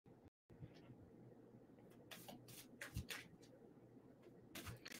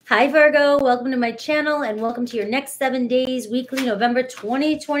Hi, Virgo. Welcome to my channel and welcome to your next 7 days weekly November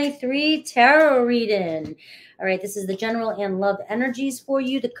 2023 tarot reading. All right, this is the general and love energies for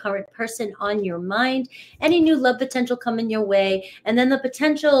you, the current person on your mind, any new love potential coming your way, and then the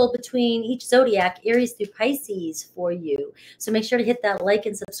potential between each zodiac, Aries through Pisces for you. So make sure to hit that like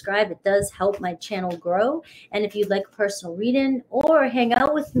and subscribe. It does help my channel grow. And if you'd like a personal reading or hang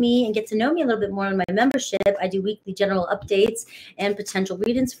out with me and get to know me a little bit more in my membership, I do weekly general updates and potential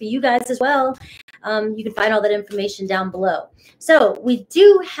readings for you guys as well. You can find all that information down below. So we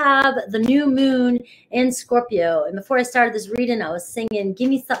do have the new moon in Scorpio. And before I started this reading, I was singing, give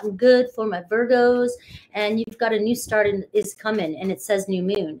me something good for my Virgos. And you've got a new start is coming, and it says new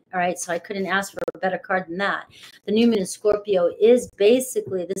moon. All right, so I couldn't ask for a better card than that. The new moon in Scorpio is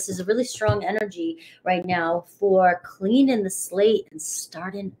basically, this is a really strong energy right now for cleaning the slate and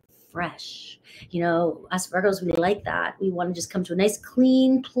starting fresh. You know, us Virgos, we like that. We want to just come to a nice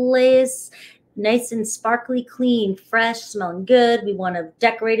clean place, nice and sparkly, clean, fresh, smelling good. We want to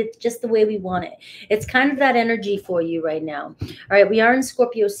decorate it just the way we want it. It's kind of that energy for you right now. All right, we are in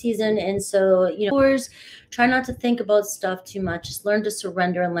Scorpio season, and so, you know, try not to think about stuff too much. Just learn to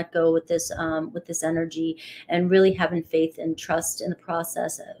surrender and let go with this energy, and really having faith and trust in the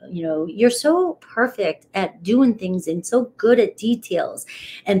process. You know, you're so perfect at doing things and so good at details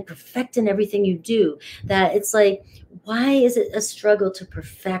and perfecting everything you do that it's like, why is it a struggle to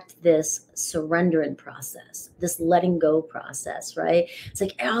perfect this surrendering process, this letting go process, right? It's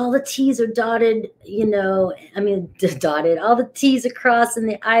like all the T's are dotted, you know, dotted, all the T's are crossed and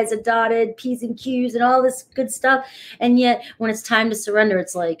the I's are dotted, P's and Q's and all this good stuff. And yet when it's time to surrender,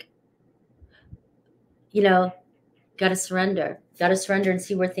 it's like, you know, got to surrender and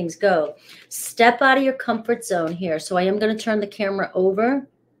see where things go. Step out of your comfort zone here. So I am going to turn the camera over.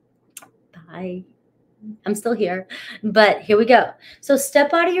 Bye. I'm still here, but here we go. So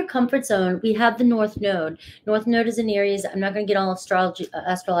step out of your comfort zone. We have the North Node. North Node is in Aries. I'm not going to get all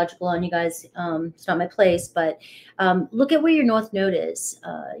astrological on you guys. It's not my place, but look at where your North Node is.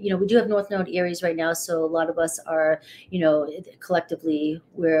 You know, we do have North Node Aries right now, so a lot of us are, you know, collectively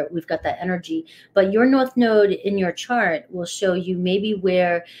we've got that energy. But your North Node in your chart will show you maybe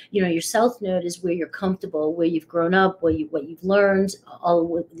where, you know, your South Node is where you're comfortable, where you've grown up, what you've learned,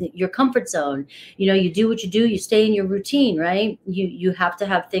 all your comfort zone. You know, you do what you do, you stay in your routine, right? You have to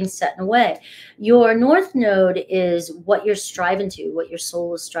have things set in a way. Your North Node is what you're striving to, what your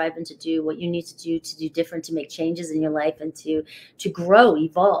soul is striving to do, what you need to do different, to make changes in your life and to grow,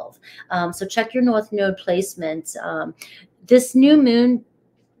 evolve. So check your North Node placement. This new moon,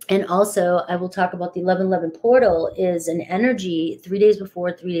 and also I will talk about the 1111 portal, is an energy 3 days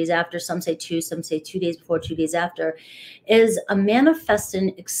before, 3 days after. Some say 2, some say 2 days before, 2 days after, is a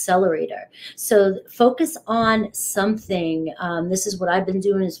manifesting accelerator. So focus on something. This is what I've been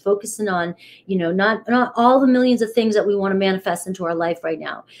doing, is focusing on, you know, not all the millions of things that we want to manifest into our life right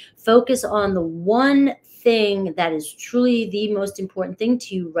now. Focus on the one thing that is truly the most important thing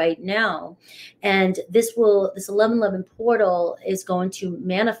to you right now. And this 1111 portal is going to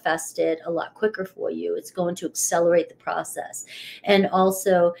manifest it a lot quicker for you. It's going to accelerate the process. And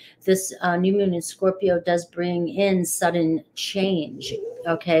also this new moon in Scorpio does bring in sudden change.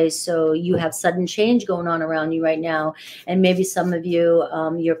 Okay, so you have sudden change going on around you right now. And maybe some of you,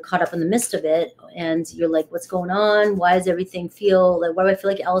 you're caught up in the midst of it and you're like, what's going on? Why does everything feel like, why do I feel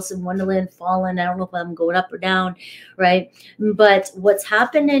like Alice in Wonderland falling? I don't know if I'm going up or down, right? But what's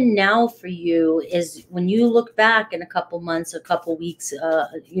happening now for you is when you look back in a couple months, a couple weeks,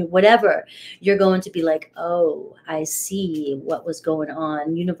 you know, whatever, you're going to be like, oh, I see what was going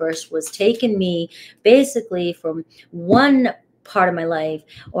on. Universe was taking me basically from one part of my life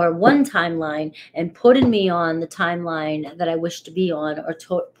or one timeline and putting me on the timeline that I wish to be on, or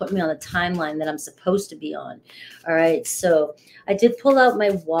put me on the timeline that I'm supposed to be on. All right, so I did pull out my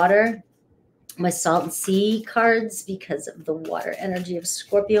water, my salt and sea cards, because of the water energy of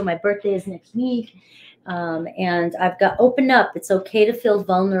Scorpio. My birthday is next week. And I've got open up. It's okay to feel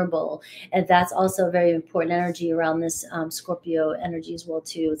vulnerable. And that's also a very important energy around this Scorpio energy as well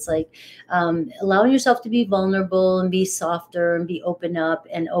too. It's like allowing yourself to be vulnerable and be softer and be open up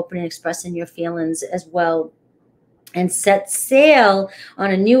and open and expressing your feelings as well. And set sail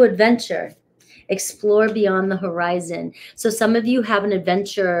on a new adventure. Explore beyond the horizon. So some of you have an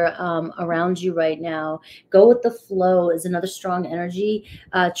adventure around you right now. Go with the flow is another strong energy.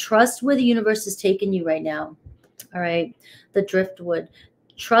 Trust where the universe is taking you right now. All right. The driftwood.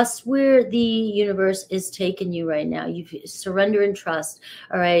 Trust where the universe is taking you right now. You surrender and trust.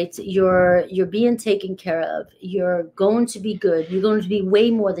 All right. You're being taken care of. You're going to be good. You're going to be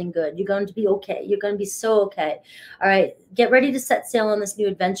way more than good. You're going to be okay. You're going to be so okay. All right. Get ready to set sail on this new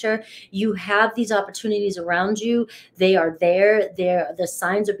adventure. You have these opportunities around you. They are there. The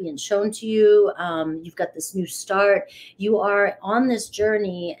signs are being shown to you. You've got this new start. You are on this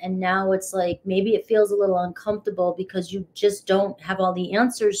journey, and now it's like maybe it feels a little uncomfortable because you just don't have all the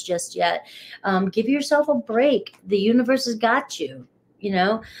answers just yet. Give yourself a break. The universe has got you. You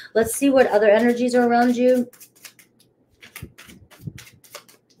know, let's see what other energies are around you.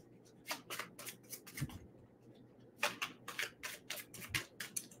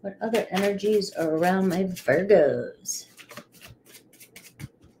 What other energies are around my Virgos?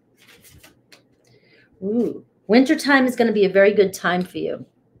 Ooh, wintertime is going to be a very good time for you.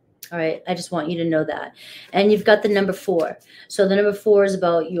 All right. I just want you to know that. And you've got the number 4. So the number 4 is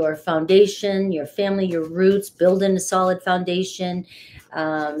about your foundation, your family, your roots, building a solid foundation.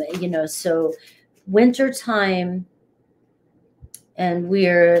 You know, so wintertime, and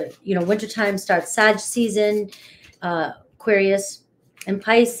wintertime starts Sag season, Aquarius, and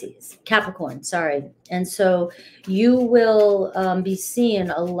Pisces, Capricorn, sorry. And so you will be seeing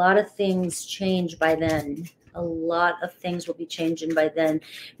a lot of things change by then. A lot of things will be changing by then.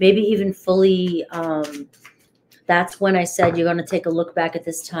 Maybe even fully. That's when I said you're going to take a look back at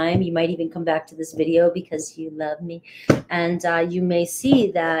this time. You might even come back to this video because you love me. And you may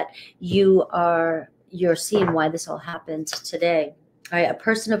see that you're seeing why this all happened today. All right, a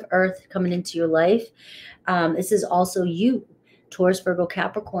person of earth coming into your life. This is also you. Taurus, Virgo,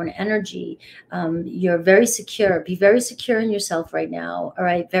 Capricorn energy. You're very secure. Be very secure in yourself right now. All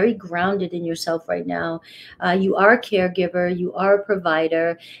right. Very grounded in yourself right now. You are a caregiver. You are a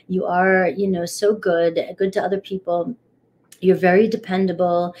provider. You are, so good to other people. You're very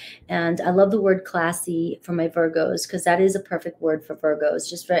dependable. And I love the word classy for my Virgos, because that is a perfect word for Virgos.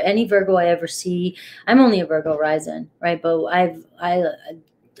 Just for any Virgo I ever see. I'm only a Virgo rising, right? But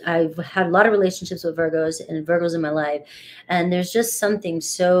I've had a lot of relationships with Virgos and Virgos in my life. And there's just something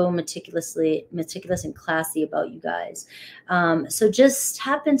so meticulous and classy about you guys. So just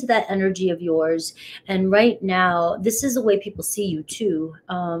tap into that energy of yours. And right now, this is the way people see you too,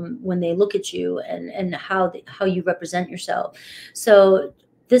 when they look at you and how you represent yourself. So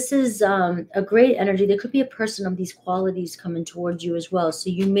this is a great energy. There could be a person of these qualities coming towards you as well.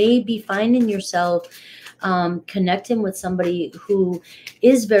 So you may be finding yourself connecting with somebody who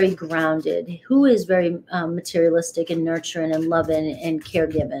is very grounded, who is very materialistic and nurturing and loving and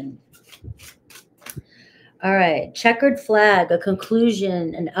caregiving. All right. Checkered flag, a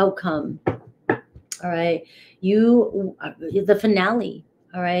conclusion, an outcome. All right. The finale.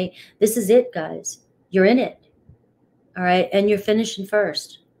 All right. This is it, guys. You're in it. All right. And you're finishing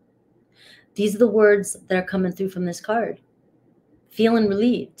first. These are the words that are coming through from this card. Feeling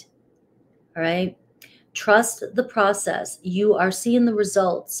relieved. All right. Trust the process. You are seeing the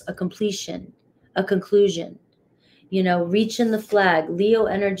results, a completion, a conclusion. Reaching the flag, Leo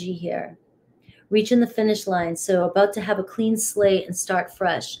energy here. Reaching the finish line. So about to have a clean slate and start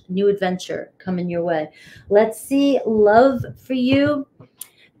fresh. New adventure coming your way. Let's see love for you.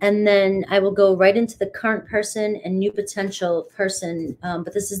 And then I will go right into the current person and new potential person.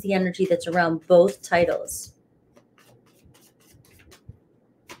 But this is the energy that's around both titles.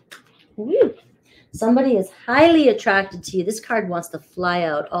 Woo. Somebody is highly attracted to you. This card wants to fly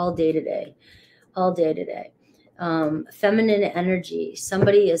out all day today. All day today. Feminine energy.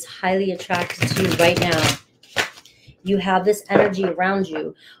 Somebody is highly attracted to you right now. You have this energy around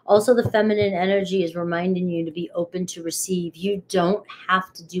you. Also, the feminine energy is reminding you to be open to receive. You don't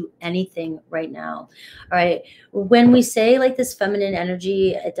have to do anything right now. All right. When we say like this feminine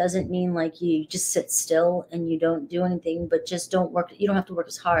energy, it doesn't mean like you just sit still and you don't do anything, but just don't work. You don't have to work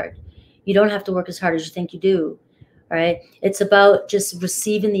as hard. You don't have to work as hard as you think you do. All right. It's about just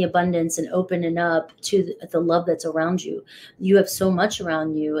receiving the abundance and opening up to the love that's around you. You have so much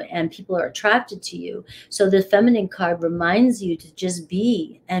around you and people are attracted to you. So the feminine card reminds you to just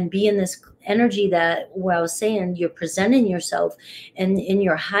be in this energy that, where I was saying, you're presenting yourself and in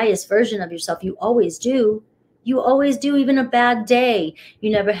your highest version of yourself. You always do. You always do, even a bad day.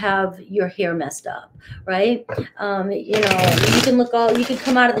 You never have your hair messed up, right? You can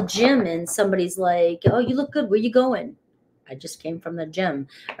come out of the gym and somebody's like, oh, you look good. Where you going? I just came from the gym,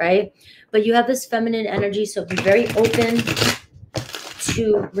 right? But you have this feminine energy, so be very open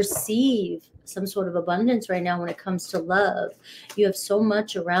to receive some sort of abundance right now when it comes to love. You have so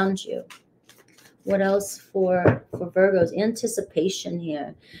much around you. What else for Virgos? Anticipation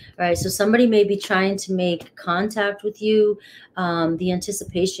here. All right, so somebody may be trying to make contact with you. The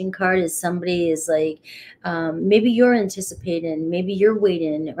anticipation card is somebody is like, maybe you're anticipating, maybe you're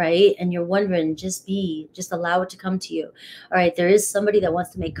waiting, right? And you're wondering, just allow it to come to you. All right, there is somebody that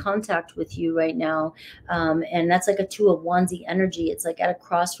wants to make contact with you right now. And that's like a 2 of Wands energy. It's like at a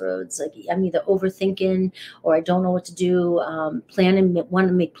crossroads. Like I'm either overthinking or I don't know what to do, planning, want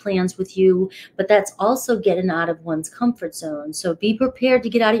to make plans with you. But that's also getting out of one's comfort zone. So be prepared to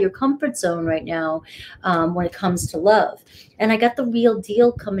get out of your comfort zone right now when it comes to love. And I got the real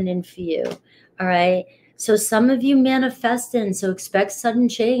deal coming in for you. All right. So some of you manifesting, so expect sudden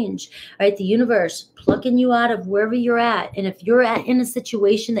change. All right. The universe plucking you out of wherever you're at. And if you're in a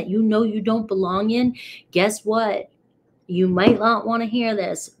situation that you know you don't belong in, guess what? You might not want to hear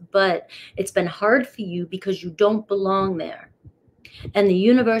this, but it's been hard for you because you don't belong there. And the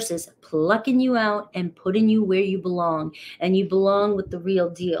universe is plucking you out and putting you where you belong. And you belong with the real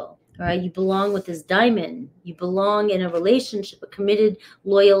deal. All right. You belong with this diamond. You belong in a relationship, a committed,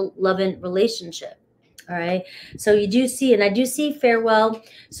 loyal, loving relationship. All right. So you do see, and I do see farewell.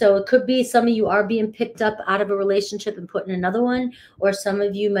 So it could be some of you are being picked up out of a relationship and put in another one, or some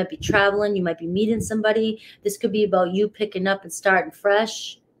of you might be traveling. You might be meeting somebody. This could be about you picking up and starting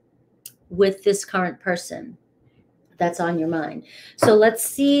fresh with this current person that's on your mind. So let's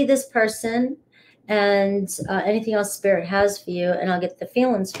see this person and anything else Spirit has for you, and I'll get the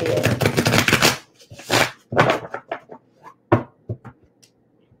feelings for you.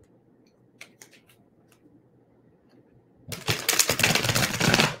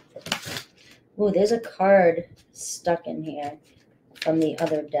 Oh, there's a card stuck in here from the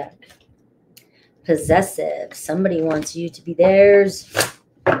other deck. Possessive. Somebody wants you to be theirs.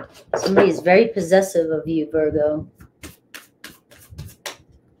 Somebody is very possessive of you, Virgo.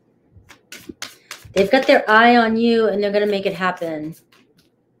 They've got their eye on you and they're going to make it happen.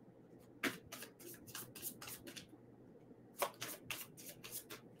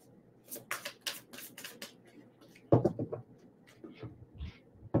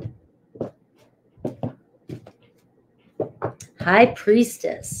 High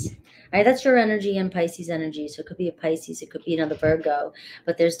Priestess. All right, that's your energy and Pisces energy. So it could be a Pisces, it could be another Virgo,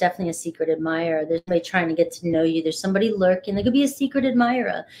 but there's definitely a secret admirer. There's somebody trying to get to know you. There's somebody lurking. There could be a secret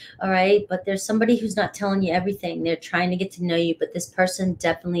admirer, all right? But there's somebody who's not telling you everything. They're trying to get to know you, but this person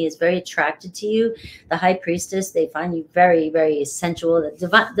definitely is very attracted to you. The High Priestess, they find you very, very sensual.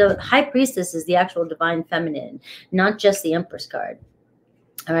 The High Priestess is the actual divine feminine, not just the Empress card.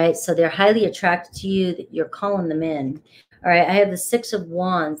 All right, so they're highly attracted to you. You're calling them in. All right, I have the 6 of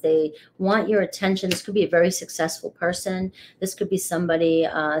Wands. They want your attention. This could be a very successful person. This could be somebody,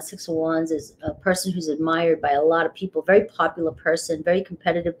 6 of Wands is a person who's admired by a lot of people, very popular person, very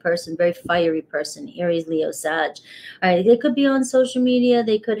competitive person, very fiery person, Aries, Leo, Sag. All right, they could be on social media.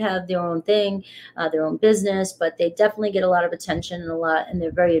 They could have their own thing, their own business, but they definitely get a lot of attention and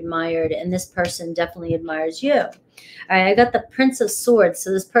they're very admired. And this person definitely admires you. All right, I got the Prince of Swords.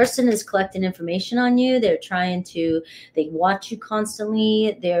 So this person is collecting information on you. They watch you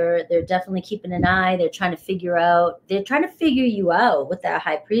constantly. They're definitely keeping an eye. They're trying to figure you out with that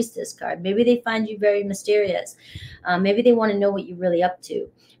High Priestess card. Maybe they find you very mysterious. Maybe they want to know what you're really up to.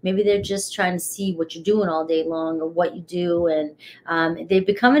 Maybe they're just trying to see what you're doing all day long or what you do. And they're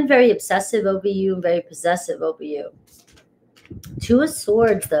becoming very obsessive over you and very possessive over you. 2 of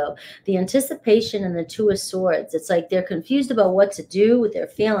Swords, though, the anticipation and the 2 of Swords, it's like they're confused about what to do with their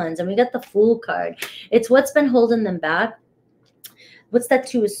feelings. And we got the Fool card. It's what's been holding them back. What's that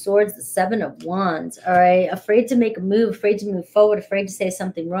 2 of Swords? The 7 of Wands. All right. Afraid to make a move, afraid to move forward, afraid to say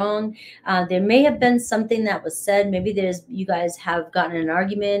something wrong. There may have been something that was said. Maybe you guys have gotten in an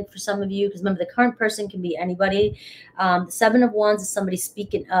argument for some of you. Because remember, the current person can be anybody. The 7 of Wands is somebody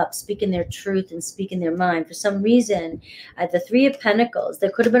speaking up, speaking their truth and speaking their mind. For some reason, the 3 of Pentacles,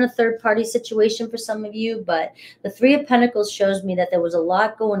 there could have been a third-party situation for some of you, but the 3 of Pentacles shows me that there was a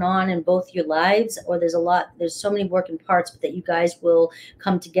lot going on in both your lives, or there's so many working parts, but that you guys will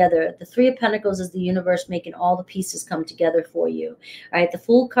come together. The 3 of Pentacles is the universe making all the pieces come together for you. All right, the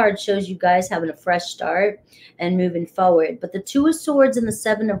Fool card shows you guys having a fresh start and moving forward. But the 2 of Swords and the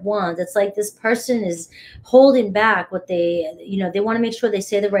 7 of Wands, it's like this person is holding back what they want to make sure they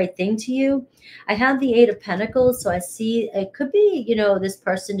say the right thing to you. I have the 8 of Pentacles, so I see it could be, this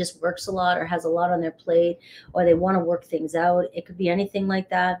person just works a lot or has a lot on their plate, or they want to work things out. It could be anything like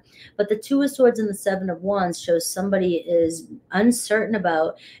that. But the 2 of Swords and the 7 of Wands shows somebody is uncertain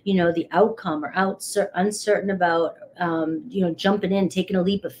about, the outcome, or uncertain about jumping in, taking a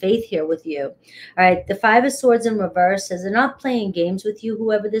leap of faith here with you. All right. The Five of Swords in reverse says they're not playing games with you,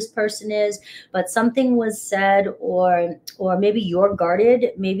 whoever this person is, but something was said, or maybe you're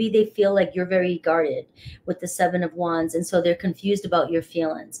guarded. Maybe they feel like you're very guarded with the Seven of Wands. And so they're confused about your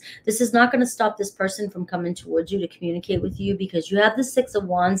feelings. This is not going to stop this person from coming towards you to communicate with you, because you have the Six of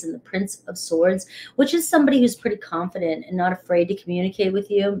Wands and the Prince of Swords, which is somebody who's pretty confident and not afraid to communicate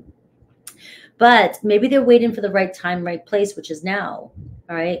with you. But maybe they're waiting for the right time, right place, which is now.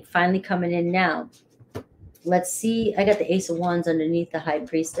 All right. Finally coming in now. Let's see. I got the Ace of Wands underneath the High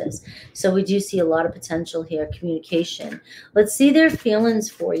Priestess. So we do see a lot of potential here, communication. Let's see their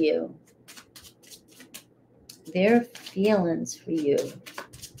feelings for you. Their feelings for you.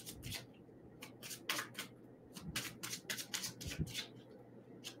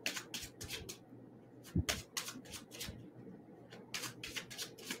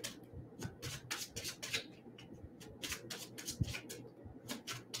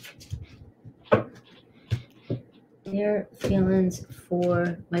 Their feelings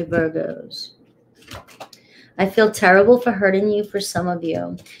for my Virgos. I feel terrible for hurting you, for some of you.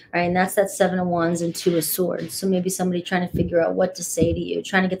 All right, and that's that Seven of Wands and Two of Swords. So maybe somebody trying to figure out what to say to you,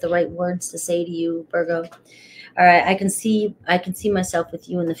 trying to get the right words to say to you, Virgo. All right, I can see myself with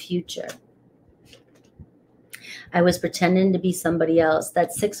you in the future. I was pretending to be somebody else.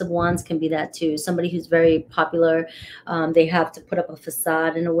 That Six of Wands can be that too. Somebody who's very popular. They have to put up a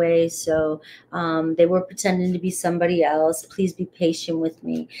facade in a way. So they were pretending to be somebody else. Please be patient with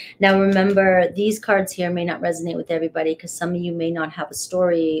me. Now remember, these cards here may not resonate with everybody, because some of you may not have a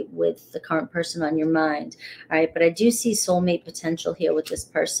story with the current person on your mind. All right, but I do see soulmate potential here with this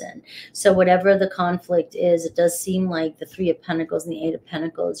person. So whatever the conflict is, it does seem like the Three of Pentacles and the Eight of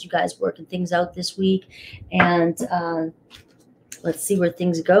Pentacles, you guys working things out this week. And let's see where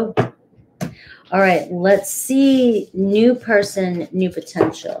things go. All right, let's see. New person, new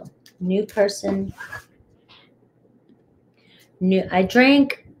potential. New person. New. I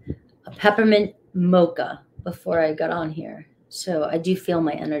drank a peppermint mocha before I got on here, so I do feel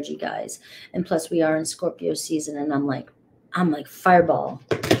my energy, guys. And plus, we are in Scorpio season, and I'm like fireball.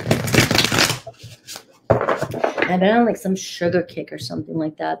 I've been on like some sugar kick or something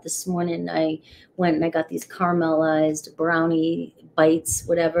like that. This morning I went and I got these caramelized brownie bites,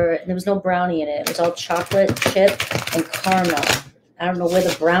 whatever. And there was no brownie in it. It was all chocolate chip and caramel. I don't know where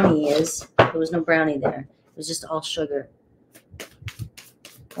the brownie is. There was no brownie there. It was just all sugar.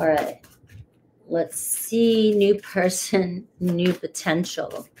 All right. Let's see. New person, new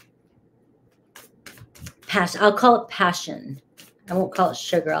potential. Passion. I'll call it passion. I won't call it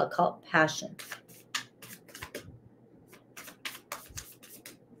sugar. I'll call it passion.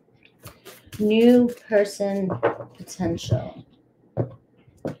 New person potential.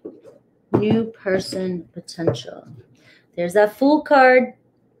 New person potential. There's that Fool card.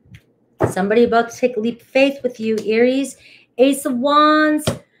 Somebody about to take a leap of faith with you, Aries. Ace of Wands.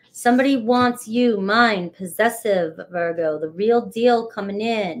 Somebody wants you. Mind, possessive, Virgo. The real deal coming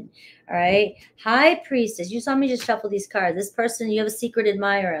in. All right. High Priestess. You saw me just shuffle these cards. This person, you have a secret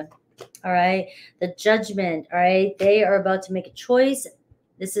admirer. All right. The Judgment. All right. They are about to make a choice.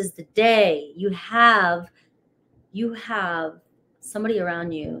 This is the day. You have somebody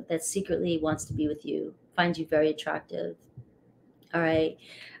around you that secretly wants to be with you, finds you very attractive. All right.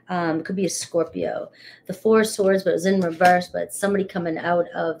 It could be a Scorpio. The Four of Swords, but it was in reverse, but somebody coming out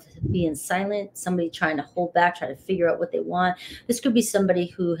of being silent, somebody trying to hold back, trying to figure out what they want. This could be somebody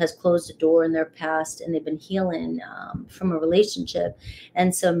who has closed a door in their past and they've been healing from a relationship.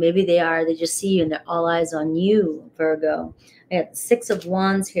 And so maybe they just see you and they're all eyes on you, Virgo. I got the Six of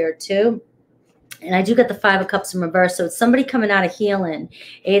Wands here too. And I do get the Five of Cups in reverse. So it's somebody coming out of healing.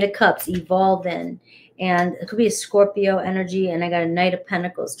 Eight of Cups, evolving. And it could be a Scorpio energy. And I got a Knight of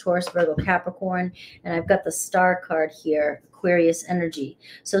Pentacles, Taurus, Virgo, Capricorn. And I've got the Star card here, Aquarius energy.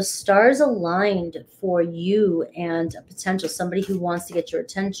 So stars aligned for you and a potential, somebody who wants to get your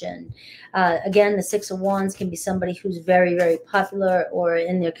attention. Again, the Six of Wands can be somebody who's very, very popular or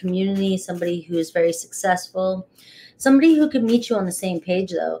in their community, somebody who is very successful. Somebody who could meet you on the same page,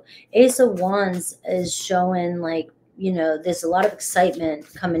 though. Ace of Wands is showing, like, you know, there's a lot of excitement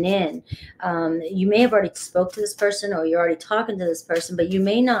coming in. You may have already spoke to this person or you're already talking to this person, but you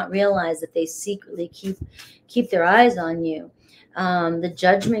may not realize that they secretly keep their eyes on you. The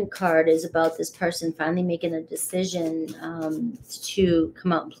Judgment card is about this person finally making a decision to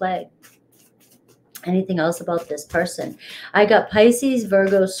come out and play. Anything else about this person? I got Pisces,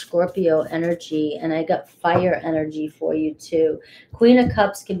 Virgo, Scorpio energy, and I got fire energy for you too. Queen of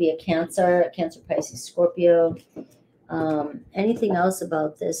Cups can be a Cancer, Pisces, Scorpio. Anything else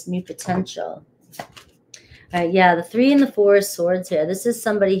about this new potential? Yeah, the 3 and the 4 of swords here. This is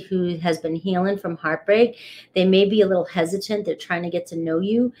somebody who has been healing from heartbreak. They may be a little hesitant. They're trying to get to know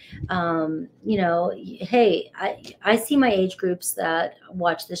you. You know, hey, I see my age groups that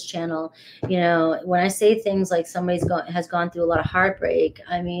watch this channel. You know, when I say things like has gone through a lot of heartbreak,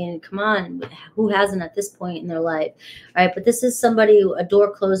 I mean, come on, who hasn't at this point in their life? All right, but this is somebody, a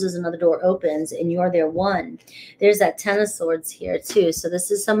door closes, another door opens, and you're their one. There's that 10 of swords here too. So this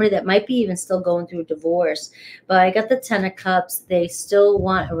is somebody that might be even still going through a divorce. But I got the 10 of cups. They still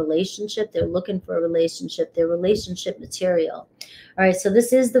want a relationship. They're looking for a relationship. They're relationship material. All right, so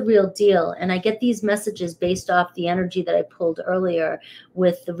this is the real deal. And I get these messages based off the energy that I pulled earlier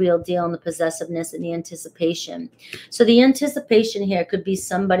with the real deal and the possessiveness and the anticipation. So the anticipation here could be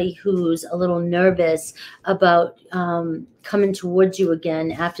somebody who's a little nervous about coming towards you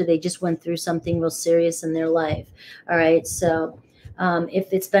again after they just went through something real serious in their life. All right, so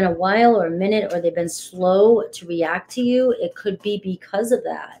if it's been a while or a minute, or they've been slow to react to you, it could be because of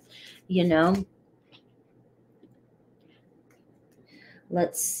that, you know.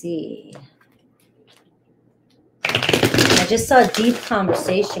 Let's see. I just saw deep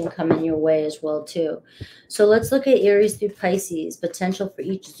conversation coming your way as well, too. So let's look at Aries through Pisces, potential for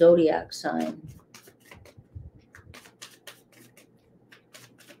each zodiac sign.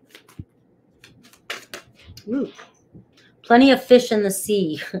 Ooh. Plenty of fish in the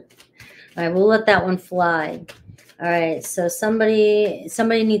sea. All right, we'll let that one fly. All right, so somebody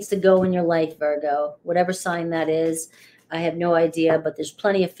needs to go in your life, Virgo, whatever sign that is. I have no idea, but there's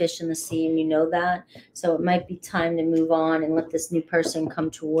plenty of fish in the sea, and you know that. So it might be time to move on and let this new person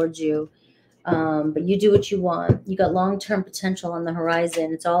come towards you. But you do what you want. You got long-term potential on the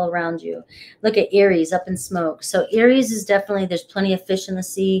horizon. It's all around you. Look at Aries up in smoke. So Aries is definitely, there's plenty of fish in the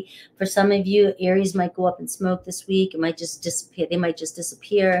sea. For some of you, Aries might go up in smoke this week. It might just disappear. They might just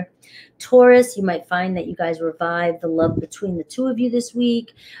disappear. Taurus, you might find that you guys revive the love between the two of you this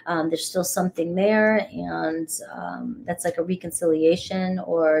week. There's still something there, and that's like a reconciliation,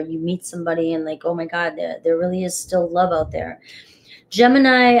 or you meet somebody and like, oh my God, there really is still love out there.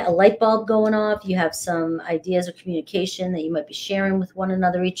 Gemini, a light bulb going off. You have some ideas of communication that you might be sharing with one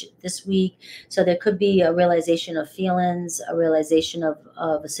another this week. So there could be a realization of feelings, a realization of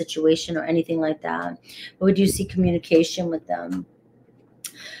a situation or anything like that. But we do see communication with them.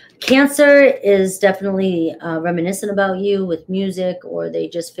 Cancer is definitely reminiscent about you with music, or they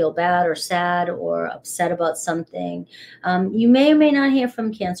just feel bad or sad or upset about something. You may or may not hear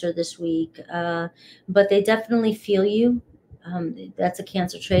from Cancer this week, but they definitely feel you. That's a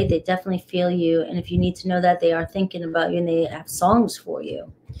Cancer trait. They definitely feel you. And if you need to know that, they are thinking about you, and they have songs for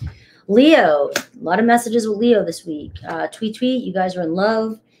you. Leo, a lot of messages with Leo this week. Tweet, you guys are in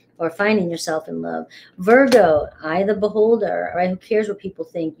love or finding yourself in love. Virgo, eye the beholder. All right, who cares what people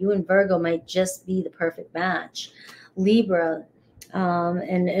think? You and Virgo might just be the perfect match. Libra,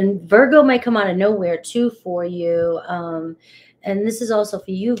 and Virgo might come out of nowhere too for you. And this is also for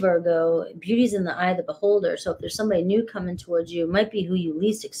you, Virgo. Beauty's in the eye of the beholder. So if there's somebody new coming towards you, it might be who you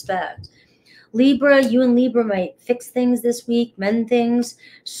least expect. Libra, you and Libra might fix things this week, mend things.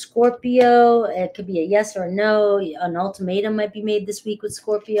 Scorpio, it could be a yes or a no. An ultimatum might be made this week with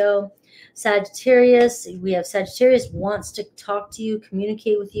Scorpio. Sagittarius, we have Sagittarius wants to talk to you,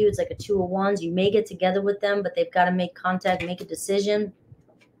 communicate with you. It's like a 2 of Wands. You may get together with them, but they've got to make contact, make a decision.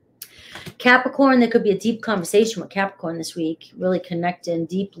 Capricorn, there could be a deep conversation with Capricorn this week, really connecting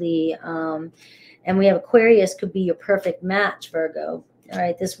deeply. And we have Aquarius, could be your perfect match, Virgo. All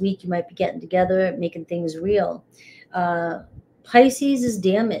right, this week you might be getting together, making things real. Pisces is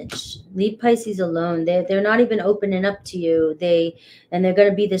damaged. Leave Pisces alone. They're not even opening up to you. They're going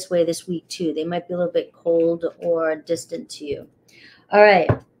to be this way this week too. They might be a little bit cold or distant to you. All right.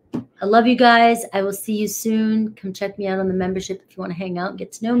 I love you guys. I will see you soon. Come check me out on the membership if you want to hang out and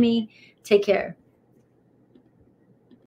get to know me. Take care.